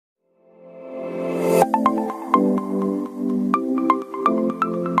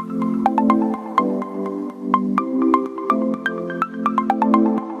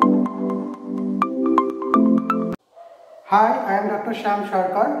Hi, I am Dr. Shyam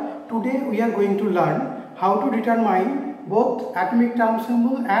Sarkar. Today we are going to learn how to determine both atomic term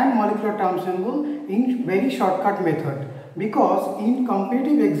symbol and molecular term symbol in very shortcut method. Because in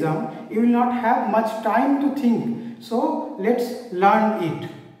competitive exam you will not have much time to think. So let's learn it.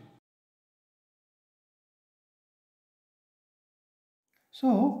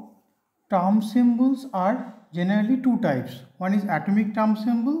 So term symbols are generally two types. One is atomic term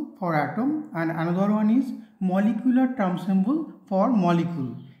symbol for atom and another one is molecular term symbol for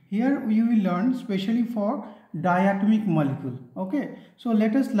molecule. Here we will learn specially for diatomic molecule. Okay, so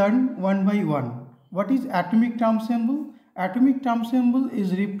let us learn one by one. What is atomic term symbol? Atomic term symbol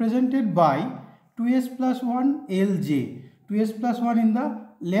is represented by 2s plus 1 Lj. 2s plus 1 in the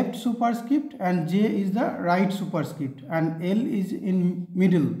left superscript and j is the right superscript and L is in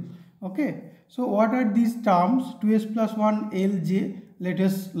middle. Okay, so what are these terms 2s plus 1 Lj? Let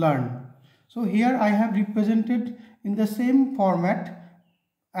us learn. So here I have represented in the same format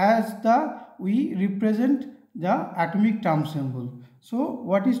as we represent the atomic term symbol. So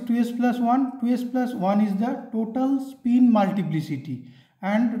what is 2s plus 1? 2s plus 1 is the total spin multiplicity.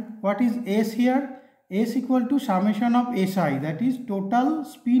 And what is s here? S equal to summation of Si, that is total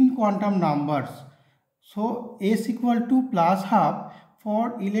spin quantum numbers. So S equal to plus half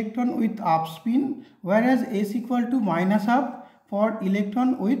for electron with up spin, whereas S equal to minus half for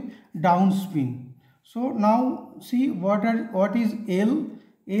electron with down spin. So now see what is L.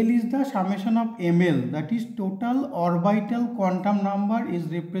 L is the summation of ml, that is total orbital quantum number is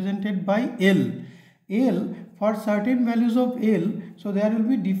represented by L. L for certain values of L, so there will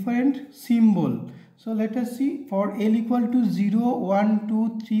be different symbol. So let us see for L equal to 0, 1,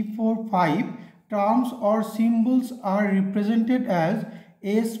 2, 3, 4, 5 terms or symbols are represented as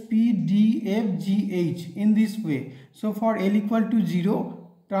S, P, D, F, G, H in this way. So for L equal to 0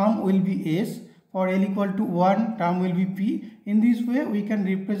 term will be S, for L equal to 1 term will be P. In this way we can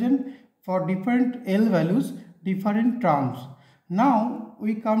represent for different L values different terms. Now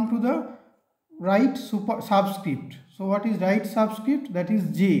we come to the right subscript. So what is right subscript? That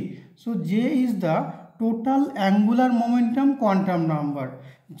is J. So J is the total angular momentum quantum number.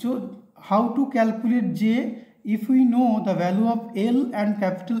 So how to calculate J? If we know the value of L and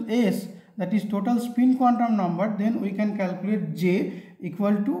capital S, that is total spin quantum number, then we can calculate J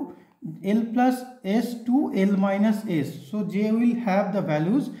equal to L plus S to L minus S. So J will have the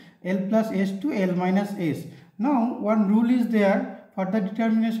values L plus S to L minus S. Now one rule is there for the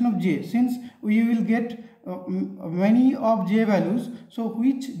determination of J. Since we will get many of J values, so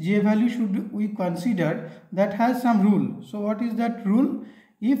which J value should we consider? That has some rule. So what is that rule?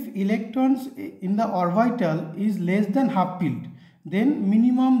 If electrons in the orbital is less than half filled, then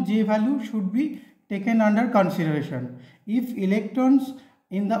minimum J value should be taken under consideration. If electrons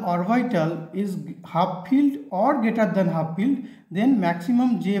in the orbital is half filled or greater than half filled, then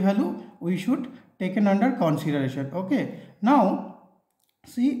maximum J value we should taken under consideration. Okay, now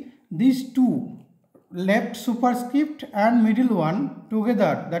see these two, left superscript and middle one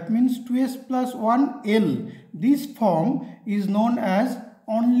together, that means 2s plus 1 L. This form is known as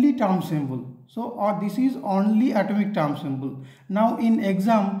only term symbol. So this is only atomic term symbol. Now in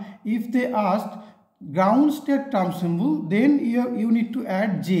exam if they asked ground state term symbol, then you need to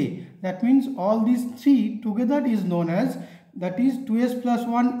add J. That means all these three together is known as, that is 2s plus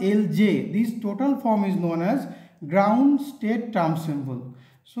 1 Lj. This total form is known as ground state term symbol.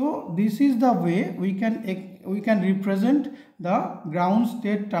 So this is the way we can represent the ground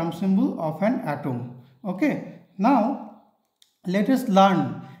state term symbol of an atom. Okay, now let us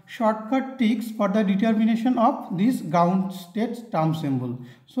learn shortcut tricks for the determination of this ground state term symbol.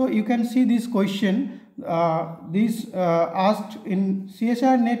 So you can see this question, asked in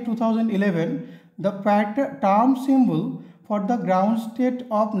CSIR-NET 2011, the term symbol for the ground state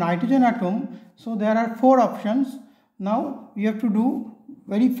of nitrogen atom. So there are 4 options. Now you have to do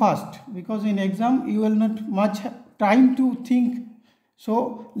very fast because in exam you will not much time to think.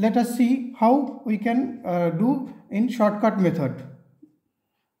 So let us see how we can do in shortcut method.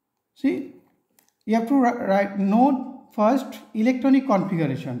 See, you have to know first electronic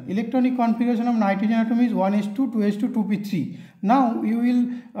configuration. Electronic configuration of nitrogen atom is 1s2, 2s2, 2p3. Now you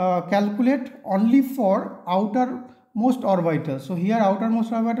will calculate only for outermost orbital. So here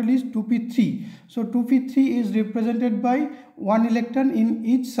outermost orbital is 2p3. So 2p3 is represented by 1 electron in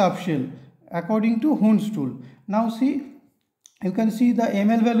each subshell according to Hund's rule. Now see, you can see the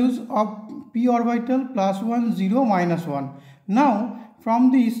ml values of p orbital plus 1, 0, minus 1. Now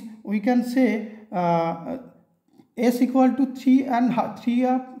from this we can say S equal to 3 and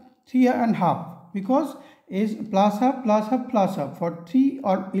half because is plus half, plus half, plus half for 3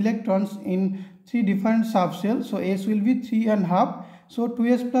 or electrons in 3 different subcells. So S will be 3 and half. So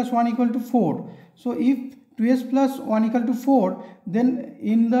 2s plus 1 equal to 4. So if 2s plus 1 equal to 4, then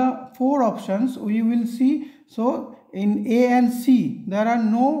in the 4 options we will see, so in A and C there are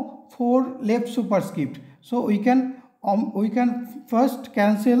no 4 left superscript. So we can first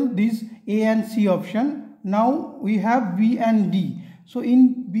cancel this A and C option. Now we have B and D. So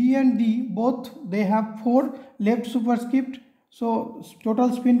in B and D both they have 4 left superscript. So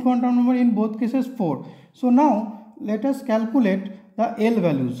total spin quantum number in both cases 4. So now let us calculate the L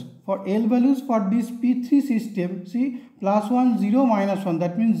values. For L values for this P3 system, see, plus 1, 0, minus 1,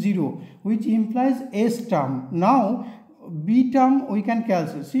 that means 0, which implies S term. Now B term we can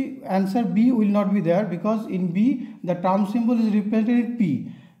cancel. See, answer B will not be there because in B the term symbol is represented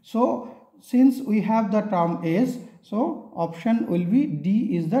P. So since we have the term S, so option will be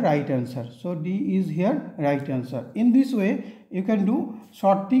D is the right answer. So D is here right answer. In this way you can do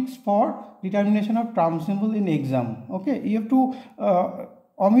short tricks for determination of term symbol in exam. Okay, you have to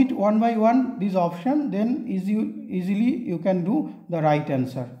omit one by one this option, then easily you can do the right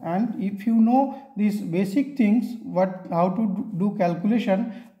answer. And if you know these basic things, how to do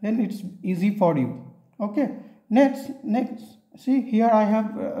calculation, then it's easy for you. Okay, next see, here I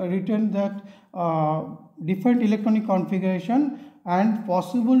have written that different electronic configuration and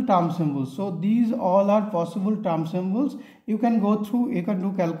possible term symbols. So these all are possible term symbols. You can go through, you can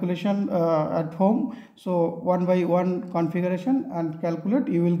do calculation at home. So one by one configuration and calculate,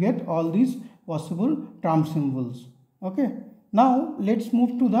 you will get all these possible term symbols. Okay, now let's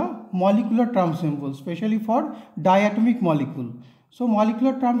move to the molecular term symbols, especially for diatomic molecule. So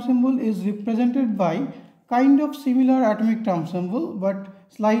molecular term symbol is represented by kind of similar atomic term symbol but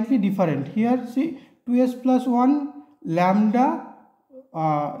slightly different. Here see, 2s plus 1 lambda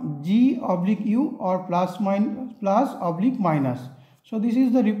G oblique U or plus oblique minus. So this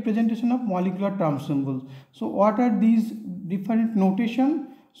is the representation of molecular term symbols. So what are these different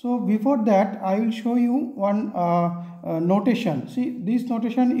notation? So before that I will show you one notation. See, this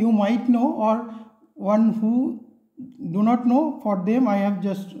notation you might know, or one who do not know, for them I have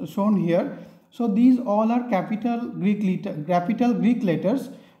just shown here. So these all are capital Greek letters.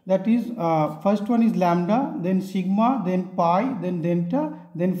 That is, first one is lambda, then sigma, then pi, then delta,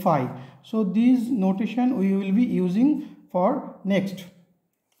 then phi. So these notation we will be using for next.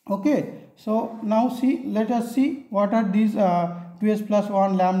 Okay, so now see, let us see what are these 2s plus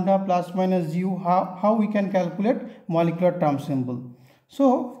 1 lambda plus minus u, how we can calculate molecular term symbol.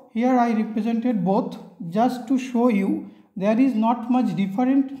 So here I represented both just to show you there is not much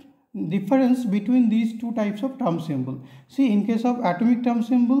difference between these two types of term symbol. See, in case of atomic term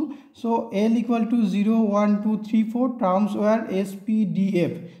symbol, so L equal to 0, 1, 2, 3, 4 terms were S, P, D,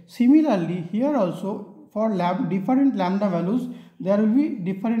 F. Similarly, here also for different lambda values, there will be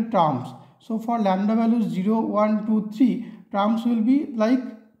different terms. So for lambda values 0, 1, 2, 3, terms will be like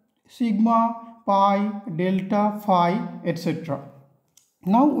sigma, pi, delta, phi, etc.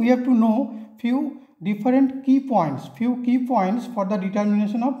 Now we have to know few different key points for the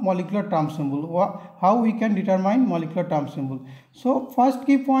determination of molecular term symbol, how we can determine molecular term symbol. So first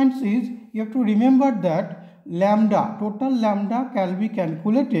key points is, you have to remember that lambda, total lambda can be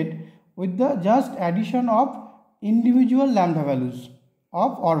calculated with the just addition of individual lambda values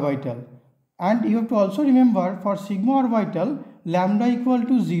of orbital. And you have to also remember for sigma orbital lambda equal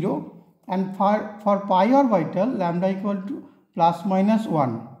to 0, and for pi orbital lambda equal to plus minus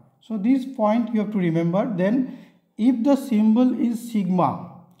 1. So this point you have to remember. Then if the symbol is sigma,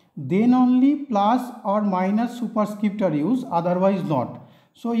 then only plus or minus superscript are used, otherwise not.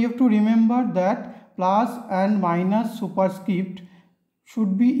 So you have to remember that plus and minus superscript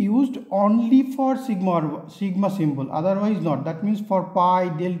should be used only for sigma symbol, otherwise not. That means for pi,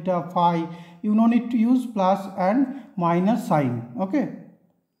 delta, phi, you no need to use plus and minus sign. Okay.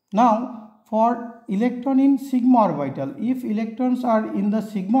 Now for electron in sigma orbital, if electrons are in the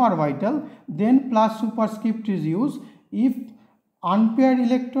sigma orbital, then plus superscript is used. If unpaired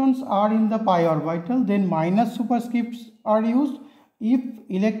electrons are in the pi orbital, then minus superscripts are used. If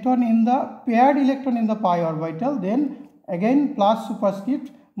paired electron in the pi orbital, then again plus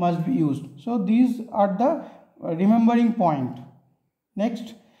superscript must be used. So these are the remembering point.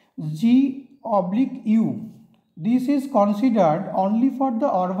 Next, G oblique U. This is considered only for the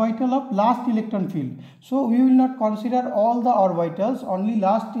orbital of last electron field. So we will not consider all the orbitals, only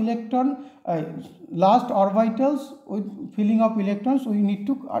last orbitals with filling of electrons we need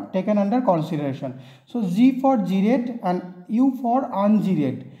to taken under consideration. So G for G-red and U for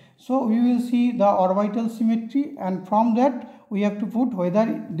un-G-red. So we will see the orbital symmetry, and from that we have to put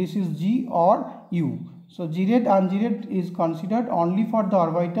whether this is G or U. So G-red, unG-red is considered only for the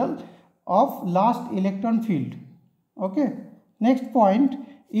orbital of last electron field. Okay. Next point,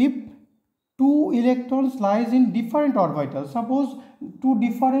 if two electrons lies in different orbitals, suppose two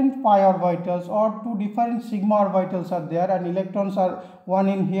different pi orbitals or two different sigma orbitals are there, and electrons are one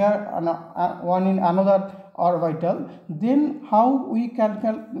in here and one in another orbital, then how we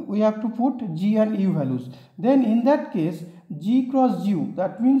have to put G and U values. Then in that case, G cross U,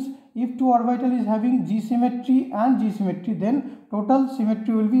 that means if two orbital is having G symmetry and G symmetry, then total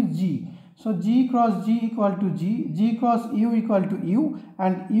symmetry will be G. So G cross G equal to G, G cross U equal to U,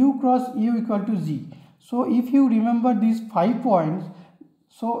 and U cross U equal to Z. So if you remember these 5 points,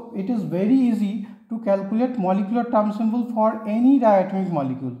 so it is very easy to calculate molecular term symbol for any diatomic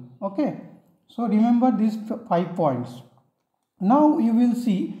molecule. Okay. So remember these 5 points. Now you will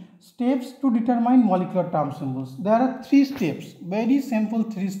see steps to determine molecular term symbols. There are 3 steps, very simple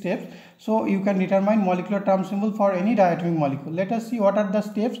 3 steps. So you can determine molecular term symbol for any diatomic molecule. Let us see what are the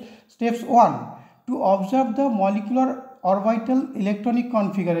steps. Steps 1, to observe the molecular orbital electronic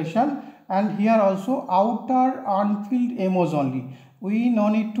configuration, and here also outer unfilled MOs only. We no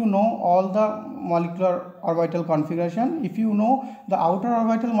need to know all the molecular orbital configuration. If you know the outer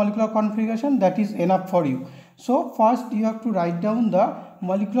orbital molecular configuration, that is enough for you. So first you have to write down the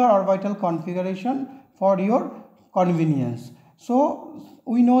molecular orbital configuration for your convenience. So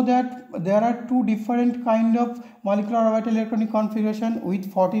we know that there are two different kind of molecular orbital electronic configuration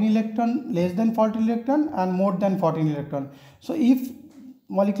with 14 electron, less than 14 electron, and more than 14 electron. So if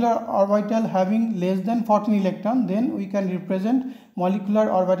molecular orbital having less than 14 electron, then we can represent molecular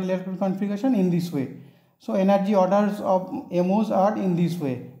orbital electron configuration in this way. So energy orders of MOs are in this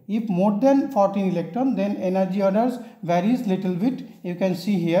way. If more than 14 electron, then energy orders varies little bit. You can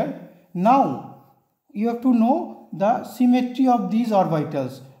see here. Now you have to know the symmetry of these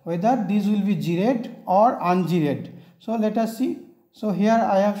orbitals, whether these will be G-red or un-G-red. So let us see. So here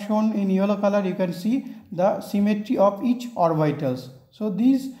I have shown in yellow color, you can see the symmetry of each orbitals. So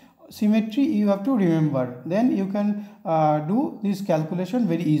these symmetry you have to remember, then you can do this calculation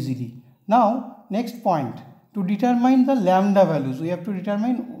very easily. Now next point, to determine the lambda values, we have to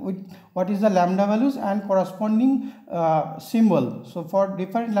determine what is the lambda values and corresponding symbol. So for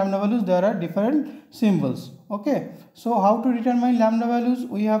different lambda values there are different symbols. Okay, so how to determine lambda values?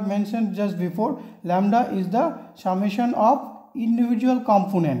 We have mentioned just before, lambda is the summation of individual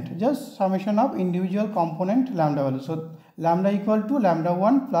component, just summation of individual component lambda value. So lambda equal to lambda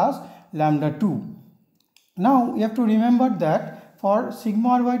 1 plus lambda 2. Now you have to remember that for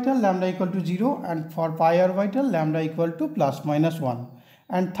sigma orbital lambda equal to 0, and for pi orbital lambda equal to plus minus 1.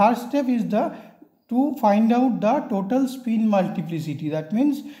 And third step is to find out the total spin multiplicity, that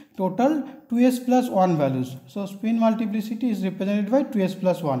means total 2s plus 1 values. So spin multiplicity is represented by 2s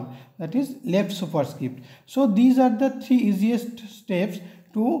plus 1, that is left superscript. So these are the 3 easiest steps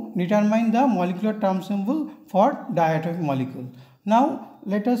to determine the molecular term symbol for diatomic molecule. Now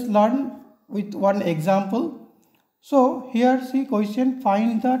let us learn with one example. So here see question,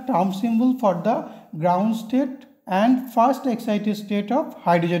 find the term symbol for the ground state and first excited state of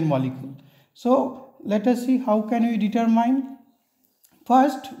hydrogen molecule. So let us see how can we determine.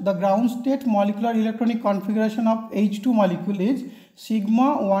 First, the ground state molecular electronic configuration of H2 molecule is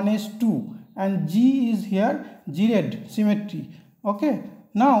sigma 1s2, and G is here G-red symmetry. Okay,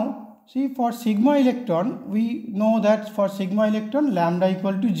 now see for sigma electron, we know that for sigma electron lambda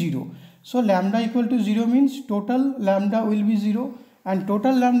equal to 0. So lambda equal to 0 means total lambda will be 0, and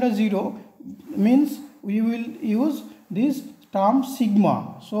total lambda 0 means we will use this term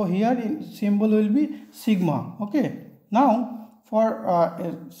sigma. So here in symbol will be sigma. Okay, now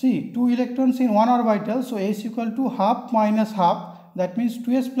for see 2 electrons in one orbital, so S equal to half minus half, that means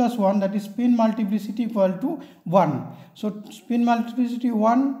 2s plus 1, that is spin multiplicity equal to 1. So spin multiplicity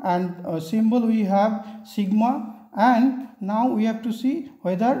 1 and symbol we have sigma, and now we have to see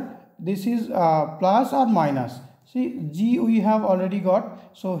whether this is plus or minus. See G we have already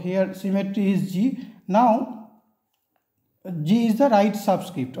got, so here symmetry is G. Now G is the right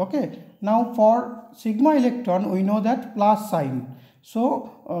subscript. Okay, now for sigma electron we know that plus sign.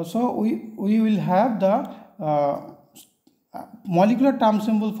 So we will have the molecular term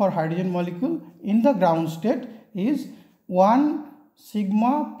symbol for hydrogen molecule in the ground state is 1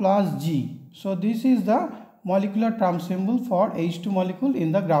 sigma plus G. So this is the molecular term symbol for H2 molecule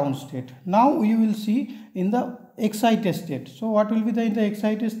in the ground state. Now we will see in the excited state. So what will be in the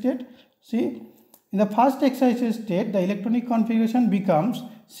excited state? See, in the first excited state, the electronic configuration becomes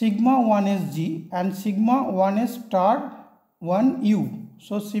sigma 1s G and sigma 1s star 1 U.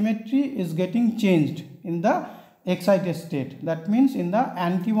 So symmetry is getting changed in the excited state. That means in the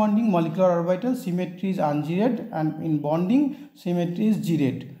anti-bonding molecular orbital symmetry is unzeroed and in bonding symmetry is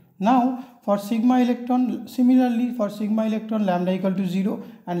zeroed. Now for sigma electron, similarly for sigma electron lambda equal to 0,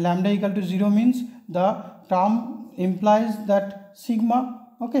 and lambda equal to 0 means the term implies that sigma.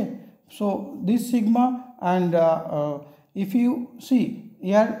 Okay, so this sigma, and if you see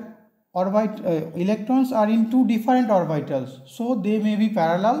here, electrons are in two different orbitals, so they may be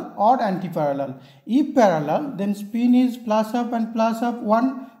parallel or anti-parallel. If parallel, then spin is plus up and plus up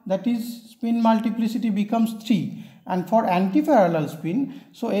 1, that is spin multiplicity becomes 3. And for anti-parallel spin,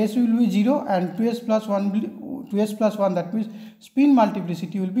 so s will be 0 and 2s plus 1 will 2s plus 1, that means spin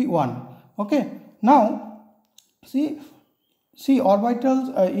multiplicity will be 1. Okay, now see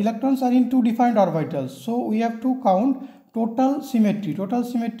orbitals, electrons are in two different orbitals, so we have to count total symmetry. Total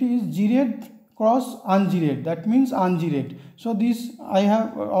symmetry is zeroed cross unzeroed, that means unzeroed. So this I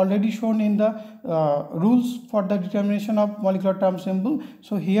have already shown in the rules for the determination of molecular term symbol.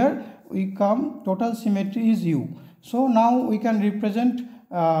 So here we come, total symmetry is U. So now we can represent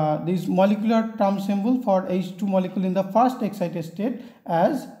this molecular term symbol for H2 molecule in the first excited state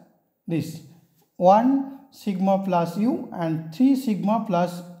as this: 1 sigma plus U and 3 sigma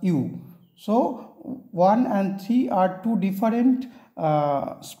plus U. So 1 and 3 are two different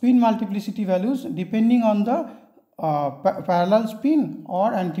spin multiplicity values depending on the parallel spin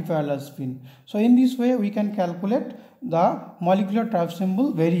or anti-parallel spin. So in this way we can calculate the molecular term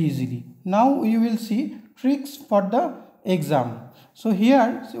symbol very easily. Now we will see tricks for the exam. So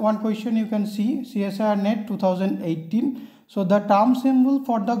here one question you can see, CSIR-NET 2018. So the term symbol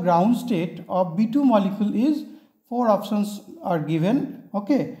for the ground state of B2 molecule is, 4 options are given.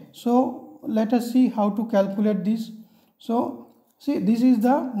 Okay, so let us see how to calculate this. So see, this is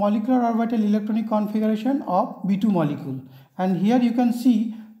the molecular orbital electronic configuration of B2 molecule, and here you can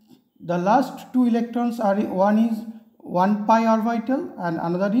see the last two electrons are, one is 1 pi orbital and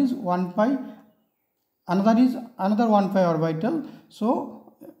another is 1 pi, another 1 pi orbital.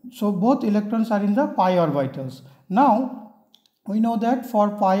 So both electrons are in the pi orbitals. Now we know that for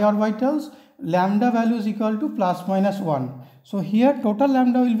pi orbitals lambda value is equal to plus minus 1. So here total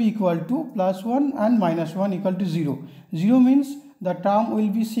lambda will be equal to plus 1 and minus 1 equal to 0. 0 means the term will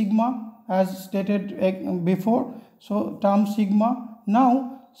be sigma as stated before. So term sigma.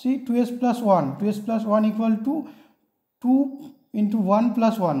 Now see 2s plus 1. 2s plus 1 equal to 2 into 1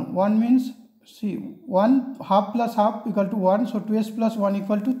 plus 1. 1 means, see, 1 half plus half equal to 1. So 2s plus 1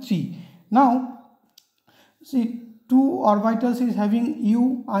 equal to 3. Now see, two orbitals is having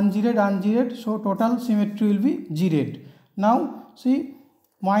U unzeroed, so total symmetry will be zeroed. Now see,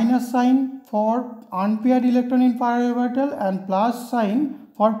 minus sign for unpaired electron in pi orbital and plus sign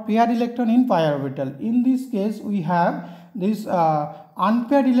for paired electron in pi orbital. In this case we have this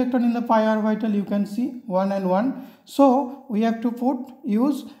unpaired electron in the pi orbital, you can see 1 and 1. So we have to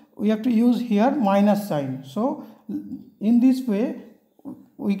use here minus sign. So in this way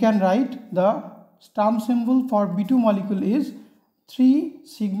we can write the term symbol for B2 molecule is 3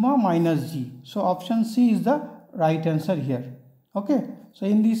 sigma minus G. So option C is the right answer here. Okay, so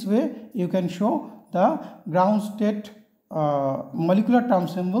in this way you can show the ground state molecular term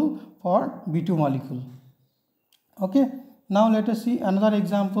symbol for B2 molecule. Okay, now let us see another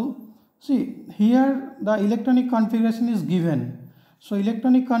example. See, here the electronic configuration is given. So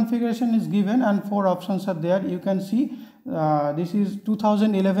electronic configuration is given and 4 options are there. You can see this is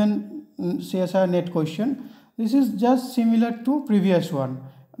 2011 CSIR-NET question. This is just similar to previous one.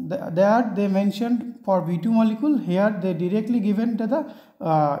 There they mentioned for B2 molecule, here they directly given to the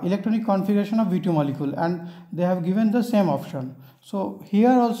electronic configuration of B2 molecule and they have given the same option. So here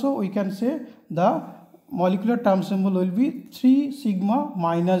also we can say the molecular term symbol will be 3 sigma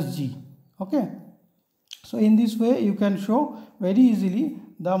minus G. Okay, so in this way you can show very easily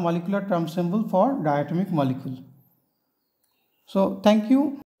the molecular term symbol for diatomic molecule. So thank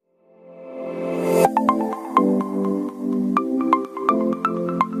you.